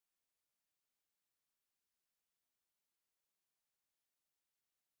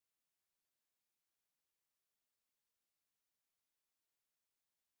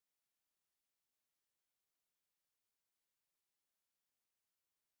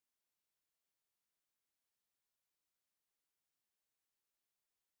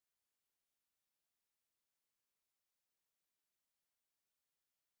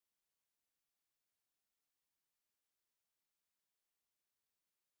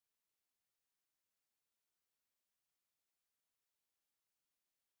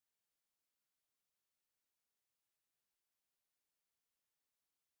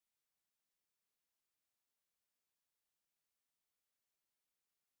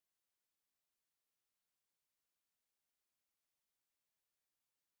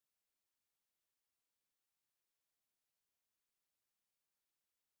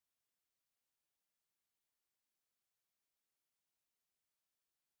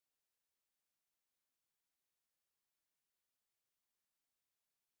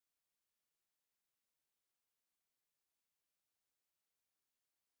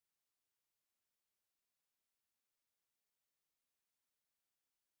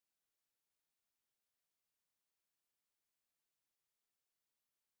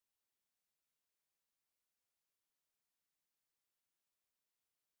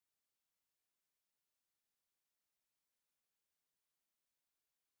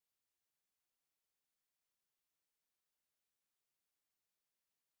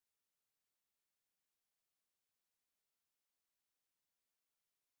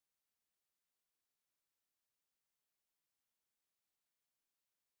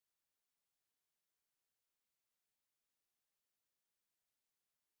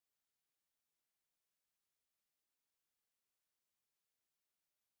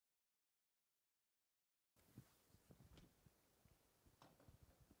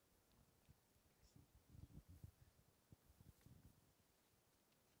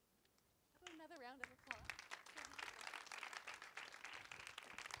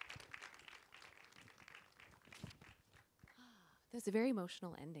There's a very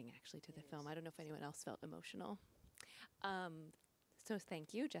emotional ending, actually, to the It film. is. I don't know if anyone else felt emotional. So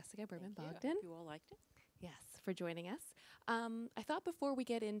thank you, Jessica Thank you. I Berman-Bogdan. hope you all liked it. Yes, for joining us. I thought before we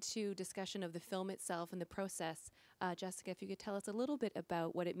get into discussion of the film itself and the process, Jessica, if you could tell us a little bit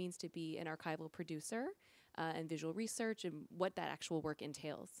about what it means to be an archival producer and visual research and what that actual work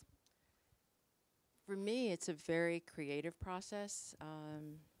entails. For me, it's a very creative process.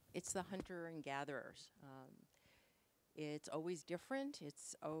 It's the hunter and gatherers. It's always different.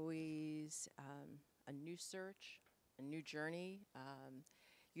 It's always a new search, a new journey.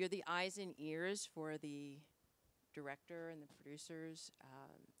 You're the eyes and ears for the director and the producers.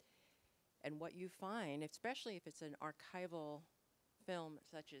 And what you find, especially if it's an archival film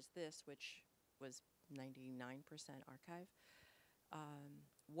such as this, which was 99% archive,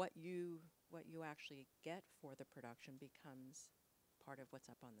 what you actually get for the production becomes part of what's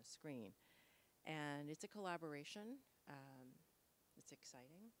up on the screen. And it's a collaboration. It's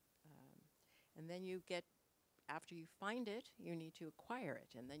exciting. And then you get, after you find it, you need to acquire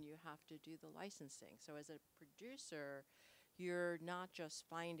it, and then you have to do the licensing. So as a producer, you're not just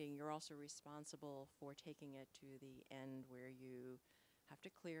finding, you're also responsible for taking it to the end where you have to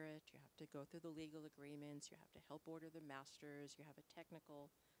clear it, you have to go through the legal agreements, you have to help order the masters, you have a technical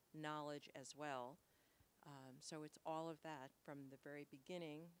knowledge as well. So it's all of that from the very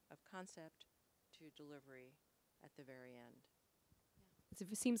beginning of concept to delivery at the very end.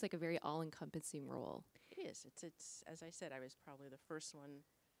 It seems like a very all-encompassing role. It is. It's as I said, I was probably the first one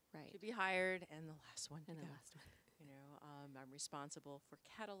Right. to be hired and the last one to And the go. last one. You know, I'm responsible for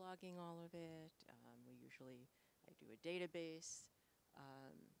cataloging all of it. I do a database,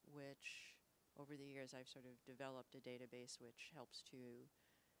 which over the years I've sort of developed a database which helps to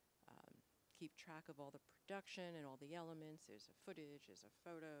keep track of all the production and all the elements. There's a footage, there's a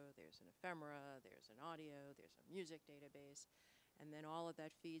photo, there's an ephemera, there's an audio, there's a music database. And then all of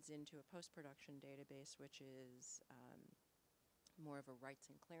that feeds into a post-production database, which is more of a rights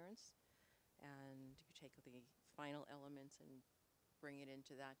and clearance. And you take the final elements and bring it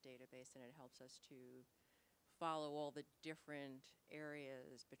into that database, and it helps us to follow all the different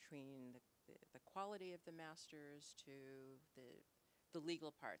areas between the quality of the masters to the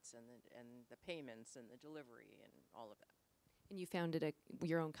legal parts and the payments and the delivery and all of that. And you founded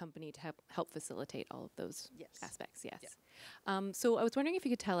your own company to help facilitate all of those aspects, yes. Yeah. So I was wondering if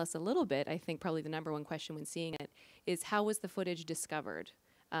you could tell us a little bit, I think probably the number one question when seeing it is how was the footage discovered?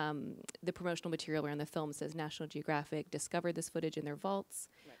 The promotional material around the film says National Geographic discovered this footage in their vaults.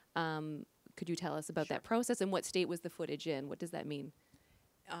 Right. Could you tell us about that process and what state was the footage in? What does that mean?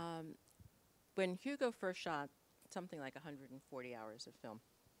 When Hugo first shot something like 140 hours of film,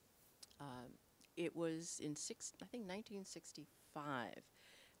 it was in I think 1965.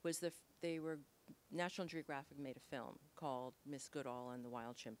 National Geographic made a film called Miss Goodall and the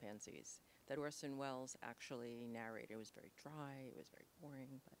Wild Chimpanzees that Orson Welles actually narrated. It was very dry, it was very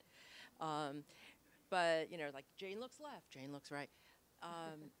boring, but you know, like Jane looks left, Jane looks right.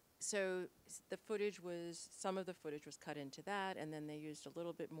 So some of the footage was cut into that, and then they used a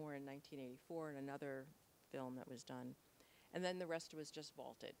little bit more in 1984 in another film that was done. And then the rest was just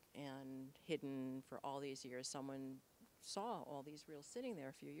vaulted and hidden for all these years. Someone saw all these reels sitting there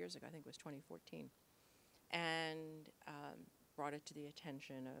a few years ago, I think it was 2014, and brought it to the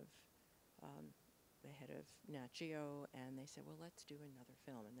attention of the head of Nat Geo, and they said, well, let's do another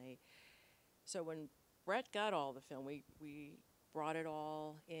film. So when Brett got all the film, we brought it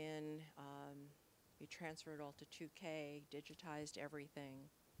all in, we transferred it all to 2K, digitized everything,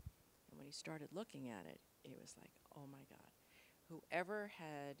 and when he started looking at it, it was like, oh my God. Whoever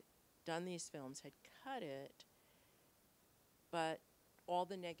had done these films had cut it, but all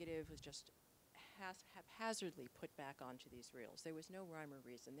the negative was just haphazardly put back onto these reels. There was no rhyme or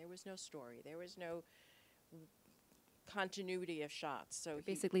reason. There was no story. There was no continuity of shots. So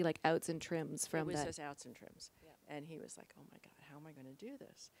basically like outs and trims from that. It was just outs and trims. Yeah. And he was like, oh my God, how am I going to do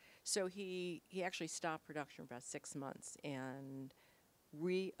this? So he actually stopped production for about 6 months and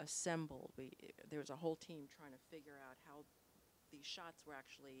reassembled. There was a whole team trying to figure out how these shots were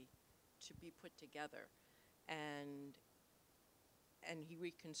actually to be put together, and he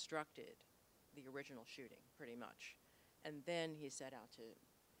reconstructed the original shooting pretty much, and then he set out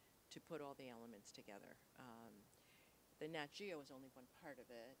to put all the elements together. The Nat Geo was only one part of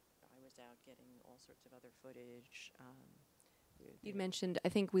it. I was out getting all sorts of other footage. You mentioned, I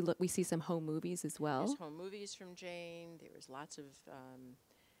think we see some home movies as well. There's home movies from Jane. There was lots of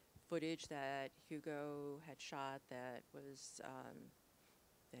footage that Hugo had shot that was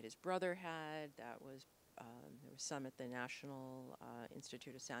that his brother had. That was there was some at the National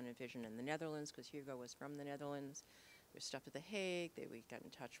Institute of Sound and Vision in the Netherlands, because Hugo was from the Netherlands. There's stuff at The Hague. We got in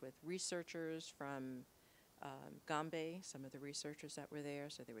touch with researchers from Gombe, some of the researchers that were there.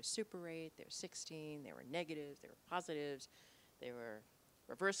 So there was Super 8, there were 16, there were negatives, there were positives, there were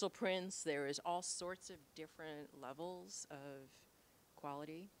reversal prints. There was all sorts of different levels of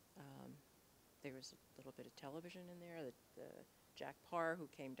quality. There was a little bit of television in there. The Jack Parr, who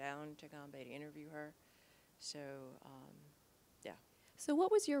came down to Gombe to interview her. So, yeah. So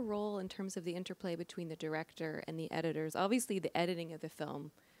what was your role in terms of the interplay between the director and the editors? Obviously, the editing of the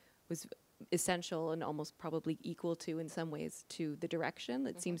film was essential and almost probably equal to, in some ways, to the direction.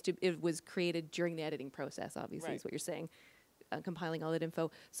 It seems to, it was created during the editing process, obviously, is what you're saying, compiling all that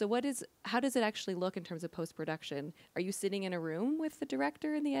info. So how does it actually look in terms of post-production? Are you sitting in a room with the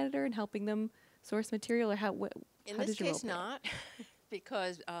director and the editor and helping them source material, or how In how this does your role case, play out? not,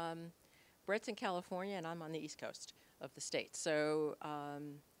 because Brett's in California and I'm on the East Coast of the state. So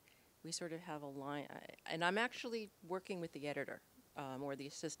we sort of have a line, and I'm actually working with the editor or the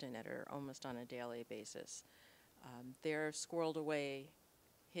assistant editor almost on a daily basis. They're squirreled away,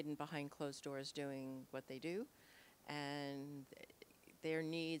 hidden behind closed doors doing what they do, and their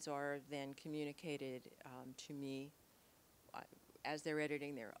needs are then communicated to me. As they're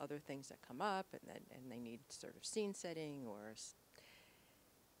editing, there are other things that come up, and they need sort of scene setting or.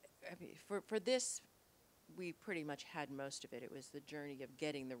 I mean, for this, we pretty much had most of it. It was the journey of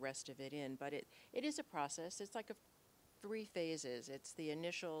getting the rest of it in, but it is a process. It's like 3 phases. It's the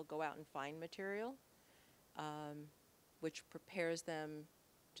initial go out and find material, which prepares them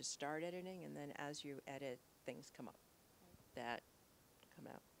to start editing, and then as you edit, things come up that come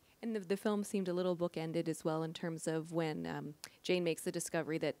out. And the film seemed a little bookended as well in terms of when Jane makes the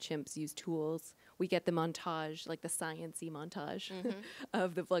discovery that chimps use tools. We get the montage, like the science-y montage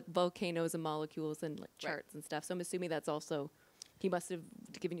of the volcanoes and molecules and charts and stuff. So I'm assuming that's also, he must have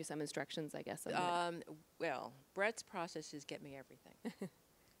given you some instructions, I guess. Well, Brett's processes get me everything.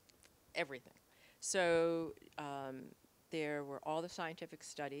 Everything. So there were all the scientific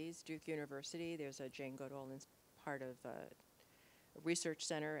studies. Duke University, there's a Jane Goodall part of research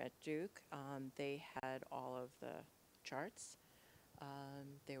center at Duke. They had all of the charts.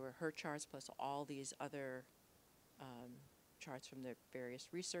 There were her charts plus all these other charts from the various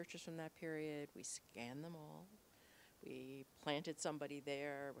researchers from that period. We scanned them all. We planted somebody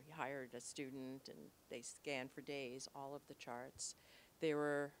there. We hired a student, and they scanned for days all of the charts. There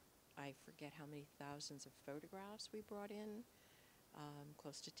were, I forget how many thousands of photographs we brought in,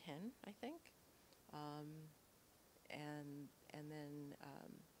 close to 10, I think. And then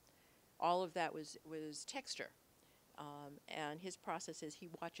all of that was texture. And his process is he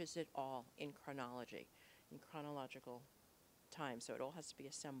watches it all in chronology, in chronological time. So it all has to be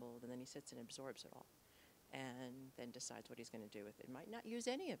assembled, and then he sits and absorbs it all, and then decides what he's going to do with it. Might not use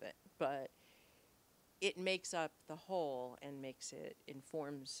any of it, but it makes up the whole and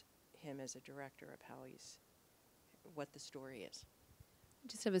informs him as a director of what the story is.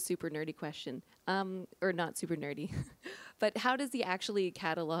 Just have a super nerdy question, or not super nerdy, but how does he actually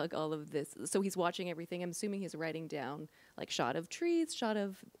catalog all of this? So he's watching everything. I'm assuming he's writing down like shot of trees, shot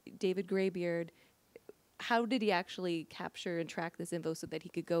of David Greybeard. How did he actually capture and track this info so that he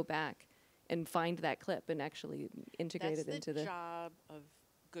could go back and find that clip and actually integrate it into the... That's the job of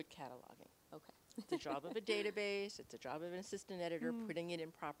good cataloging. Okay. It's the job of a database. It's a job of an assistant editor putting it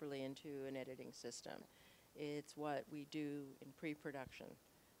in properly into an editing system. It's what we do in pre-production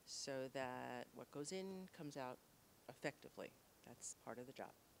so that what goes in comes out effectively. That's part of the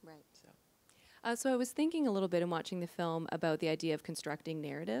job. Right. So. So I was thinking a little bit in watching the film about the idea of constructing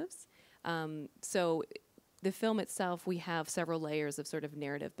narratives. So the film itself, we have several layers of sort of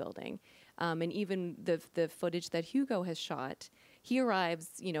narrative building. And even the footage that Hugo has shot, he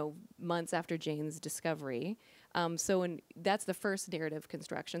arrives, months after Jane's discovery. That's the first narrative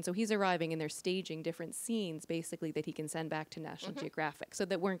construction. So he's arriving and they're staging different scenes, basically, that he can send back to National Geographic, so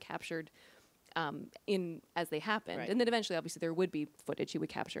that weren't captured as they happened. Right. And then eventually, obviously, there would be footage he would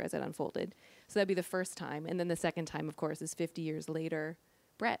capture as it unfolded. So that'd be the first time. And then the second time, of course, is 50 years later.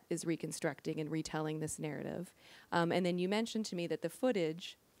 Brett is reconstructing and retelling this narrative. And then you mentioned to me that the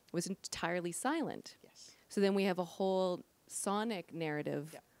footage was entirely silent. Yes. So then we have a whole sonic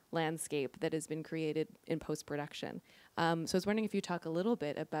narrative landscape that has been created in post-production. So I was wondering if you talk a little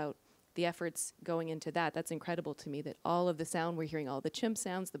bit about the efforts going into that. That's incredible to me, that all of the sound, we're hearing all the chimp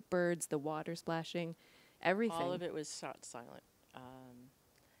sounds, the birds, the water splashing, everything. All of it was silent.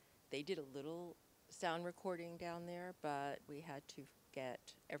 They did a little sound recording down there, but we had to get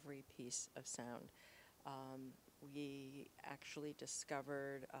every piece of sound. We actually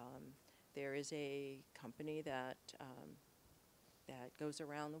discovered there is a company that that goes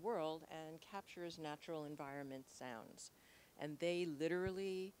around the world and captures natural environment sounds. And they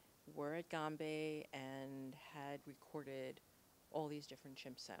literally were at Gombe and had recorded all these different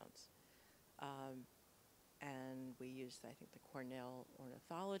chimp sounds. And we used, I think, the Cornell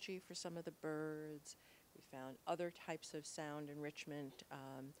ornithology for some of the birds. We found other types of sound enrichment.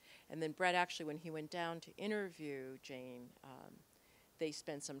 And then Brett, actually, when he went down to interview Jane, they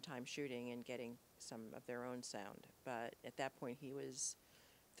spent some time shooting and getting some of their own sound. But at that point, he was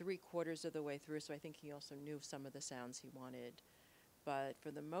 3/4 of the way through, so I think he also knew some of the sounds he wanted. But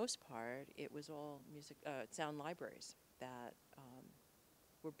for the most part, it was all music, sound libraries that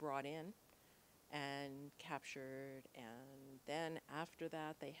were brought in and captured. And then after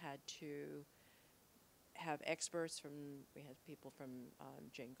that, they had to have experts from, we had people from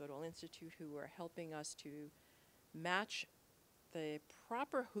Jane Goodall Institute who were helping us to match the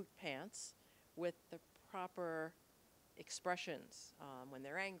proper hoot pants with the proper expressions when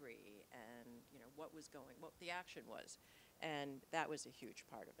they're angry, and what was going, what the action was. And that was a huge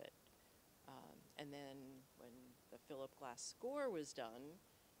part of it. And then when the Philip Glass score was done,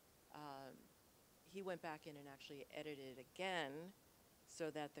 he went back in and actually edited again so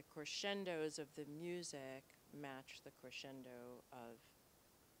that the crescendos of the music match the crescendo of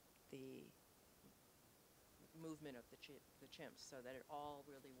the movement of the chimps, so that it all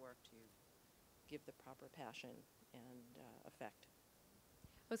really worked to give the proper passion and effect.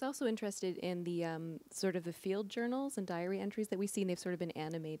 I was also interested in the sort of the field journals and diary entries that we've seen. They've sort of been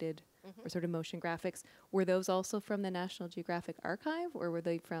animated or sort of motion graphics. Were those also from the National Geographic Archive, or were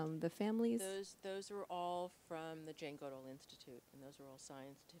they from the families? Those were all from the Jane Goodall Institute, and those were all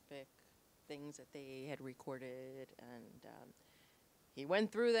scientific things that they had recorded. And he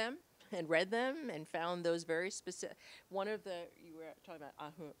went through them and read them and found those very specific. One of the, you were talking about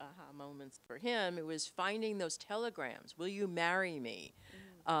aha moments for him, it was finding those telegrams. Will you marry me?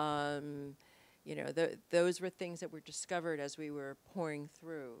 Those were things that were discovered as we were pouring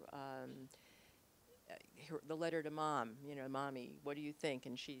through. The letter to mom, Mommy, what do you think?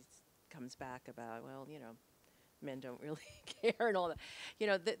 And she comes back about, well, men don't really care and all that.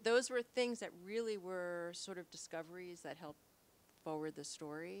 Those were things that really were sort of discoveries that helped forward the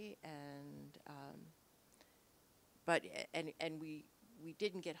story. And we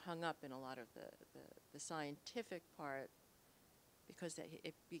didn't get hung up in a lot of the scientific part, because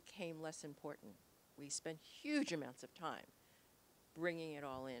it became less important. We spent huge amounts of time bringing it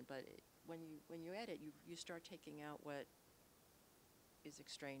all in, but when you edit, you start taking out what is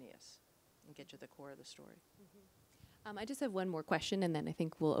extraneous and get to the core of the story. I just have one more question, and then I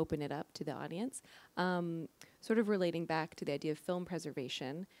think we'll open it up to the audience. Sort of relating back to the idea of film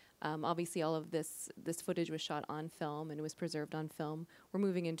preservation. Obviously, all of this footage was shot on film and it was preserved on film. We're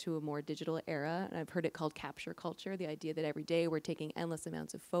moving into a more digital era, and I've heard it called capture culture, the idea that every day we're taking endless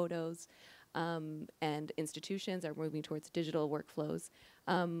amounts of photos, and institutions are moving towards digital workflows.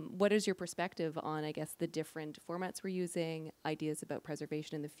 What is your perspective on, I guess, the different formats we're using, ideas about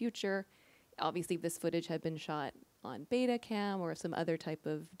preservation in the future? Obviously, this footage had been shot on Betacam or some other type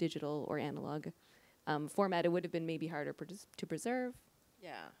of digital or analog format. It would have been maybe harder to preserve.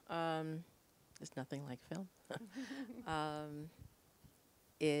 Yeah, there's nothing like film.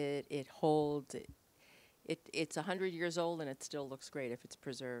 It holds, it's 100 years old and it still looks great if it's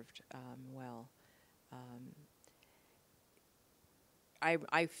preserved well.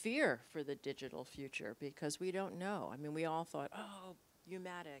 I fear for the digital future because we don't know. I mean, we all thought, oh,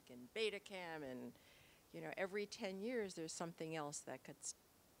 U-matic and Betacam, and every 10 years there's something else that gets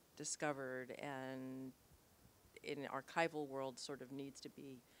discovered, and in archival world sort of needs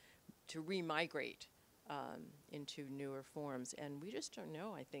to remigrate into newer forms, and we just don't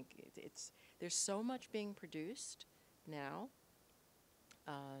know. I think there's so much being produced now.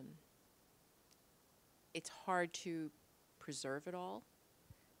 It's hard to preserve it all.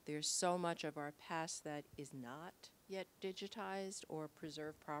 There's so much of our past that is not yet digitized or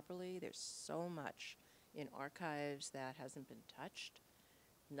preserved properly. There's so much in archives that hasn't been touched.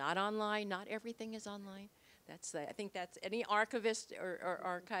 Not online, not everything is online. I think that's any archivist or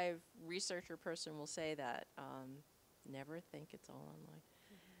archive researcher person will say that. Never think it's all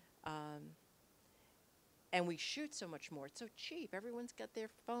online. And we shoot so much more. It's so cheap. Everyone's got their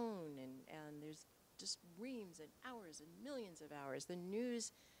phone, and there's just reams and hours and millions of hours. The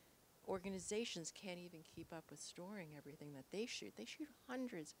news organizations can't even keep up with storing everything that they shoot. They shoot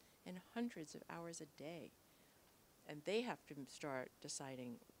hundreds and hundreds of hours a day. And they have to start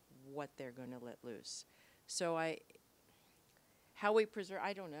deciding what they're going to let loose. So how we preserve,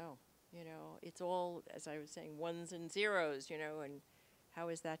 I don't know. It's all, as I was saying, ones and zeros, and how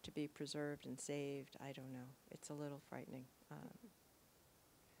is that to be preserved and saved? I don't know. It's a little frightening.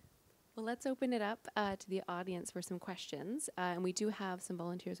 Well, let's open it up to the audience for some questions. And we do have some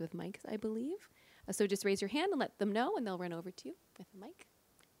volunteers with mics, I believe. So just raise your hand and let them know, and they'll run over to you with a mic.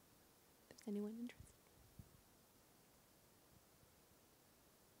 If there's anyone interested.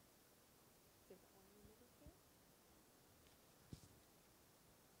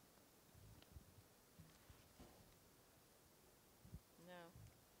 No.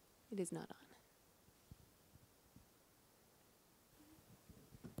 It is not on.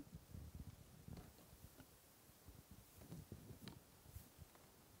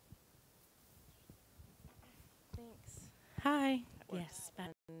 Thanks. Hi. Yes.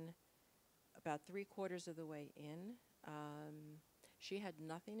 And about 3/4 of the way in, she had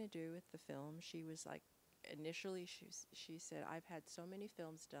nothing to do with the film. She was like, initially, she said, "I've had so many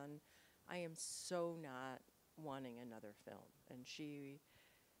films done. I am so not wanting another film." And she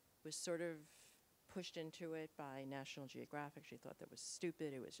was sort of pushed into it by National Geographic. She thought that was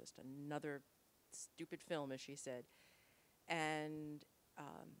stupid. It was just another stupid film, as she said. And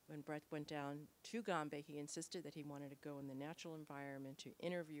when Brett went down to Gombe, he insisted that he wanted to go in the natural environment to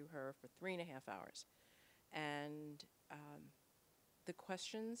interview her for 3.5 hours. And the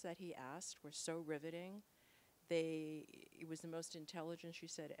questions that he asked were so riveting. It was the most intelligent, she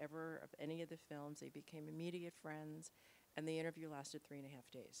said, ever of any of the films. They became immediate friends, and the interview lasted 3.5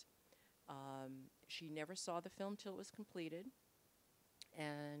 days. She never saw the film till it was completed,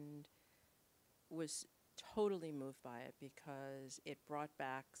 and was totally moved by it because it brought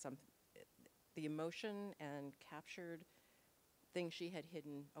back the emotion and captured things she had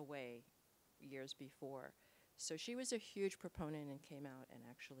hidden away years before. So she was a huge proponent and came out and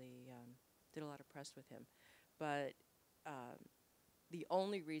actually did a lot of press with him. But the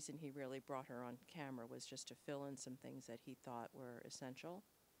only reason he really brought her on camera was just to fill in some things that he thought were essential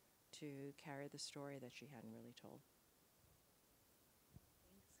to carry the story that she hadn't really told.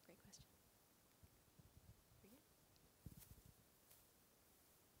 Thanks. Great question.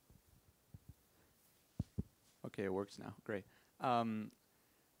 Okay, it works now. Great.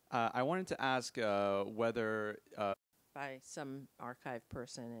 I wanted to ask whether By some archive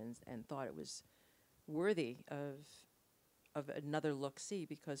person and thought it was worthy of another look-see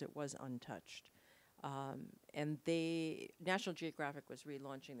because it was untouched. And National Geographic was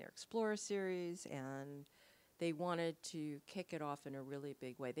relaunching their Explorer series, and they wanted to kick it off in a really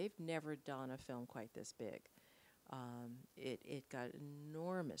big way. They've never done a film quite this big. It got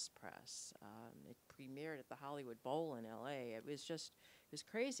enormous press. It premiered at the Hollywood Bowl in LA. It was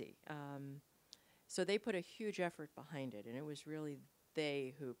crazy. So they put a huge effort behind it, and it was really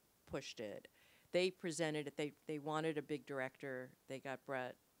they who pushed it. They presented it. They wanted a big director. They got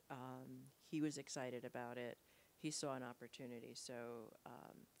Brett. He was excited about it. He saw an opportunity. So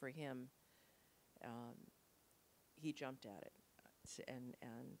for him, he jumped at it.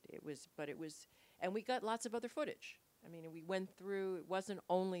 And we got lots of other footage. I mean, we went through, it wasn't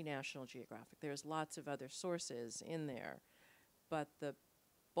only National Geographic. There's lots of other sources in there, but the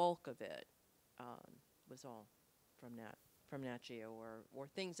bulk of it was all from Nat Geo or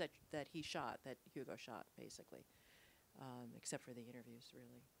things that he shot, that Hugo shot, basically, except for the interviews,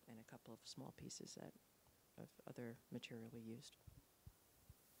 really, and a couple of small pieces of other material we used.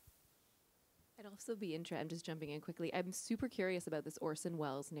 I'd also be interested, I'm just jumping in quickly, I'm super curious about this Orson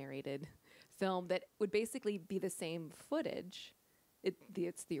Welles narrated film that would basically be the same footage.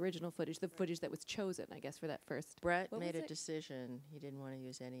 It's the original footage, the footage that was chosen, I guess, for that first. Brett made a decision. He didn't want to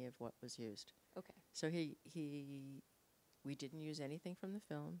use any of what was used. Okay. So we didn't use anything from the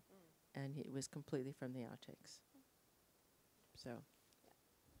film, and it was completely from the outtakes. So.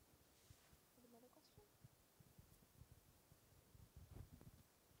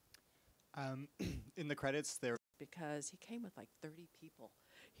 In the credits, there. Because he came with like 30 people.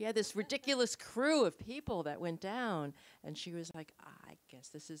 He had this ridiculous crew of people that went down, and she was like, I guess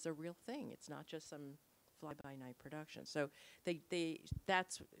this is a real thing. It's not just some fly-by-night production. So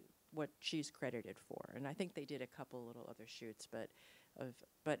that's what she's credited for. And I think they did a couple little other shoots, but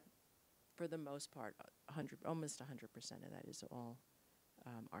for the most part, almost 100% of that is all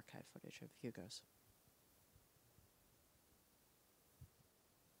archive footage of Hugo's.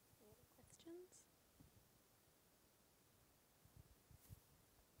 Questions?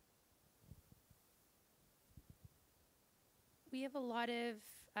 We have a lot of,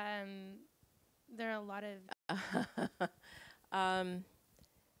 there are a lot of...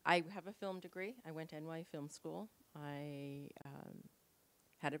 I have a film degree. I went to NY Film School. I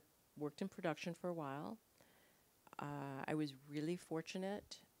worked in production for a while. I was really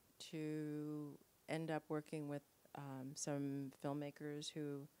fortunate to end up working with some filmmakers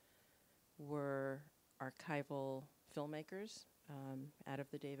who were archival filmmakers. out of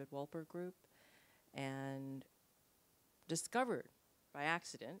the David Wolper group, and discovered by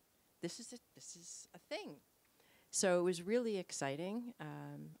accident this is a thing. So it was really exciting.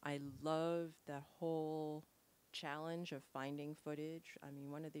 I love the whole challenge of finding footage. I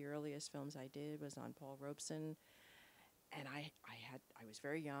mean, one of the earliest films I did was on Paul Robeson, and I was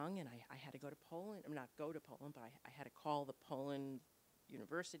very young, and I had to go to Poland. Not go to Poland, but I had to call the Poland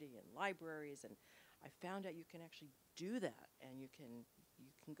university and libraries, and I found out you can actually do that, and you can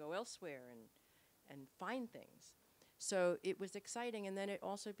go elsewhere and find things. So it was exciting, and then it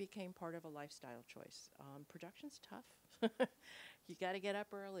also became part of a lifestyle choice. Production's tough. You got to get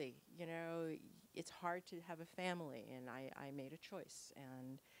up early. You know, it's hard to have a family, and I made a choice.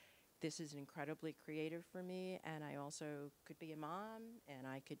 And this is incredibly creative for me, and I also could be a mom, and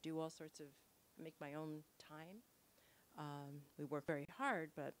I could do all sorts of, make my own time. We work very hard,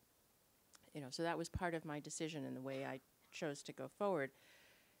 but, you know, so that was part of my decision and the way I chose to go forward.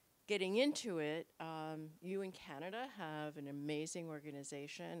 Getting into it, you in Canada have an amazing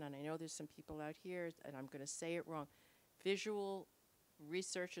organization, and I know there's some people out here, and I'm going to say it wrong, Visual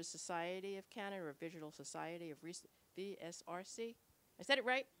Researchers Society of Canada, or Visual Society of VSRC? I said it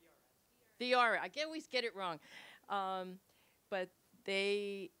right? VR. I always get it wrong. But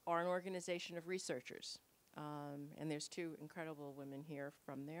they are an organization of researchers, and there's two incredible women here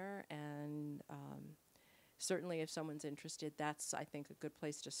from there, and certainly if someone's interested, that's, I think, a good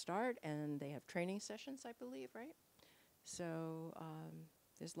place to start. And they have training sessions, I believe, right? So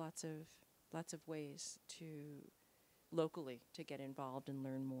there's lots of ways to locally to get involved and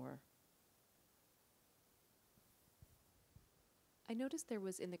learn more. I noticed there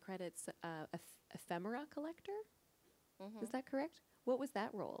was in the credits ephemera collector. Is that correct? What was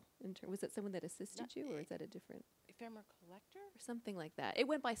that role? Was it someone that assisted you, or is that a different? Ephemera collector? Or something like that. It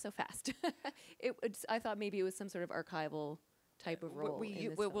went by so fast. I thought maybe it was some sort of archival type of role.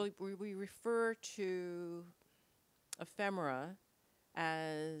 We refer to ephemera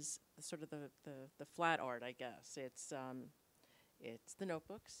as sort of the flat art, I guess. It's the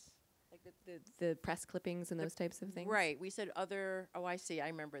notebooks. Like the press clippings and those types of things? Right. We said other, oh, I see, I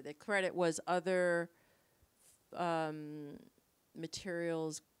remember. The credit was other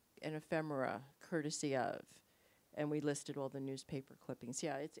materials and ephemera, courtesy of. And we listed all the newspaper clippings.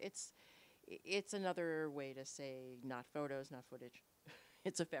 Yeah, it's another way to say not photos, not footage.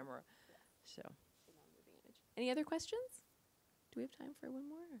 It's ephemera. Yeah. So. Any other questions? Do we have time for one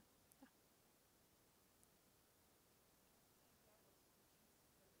more?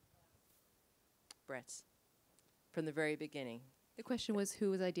 Brett's, from the very beginning. The question was,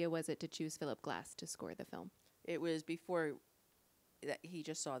 whose idea was it to choose Philip Glass to score the film? It was before that he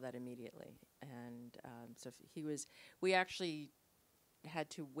just saw that immediately, and so we actually had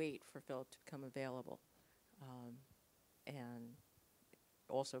to wait for Philip to become available, and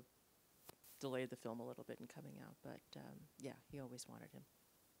also delayed the film a little bit in coming out. But yeah, he always wanted him.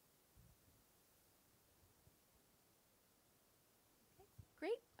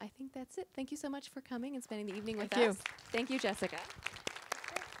 Great. I think that's it. Thank you so much for coming and spending the evening with Thank you. us. Thank you, Jessica.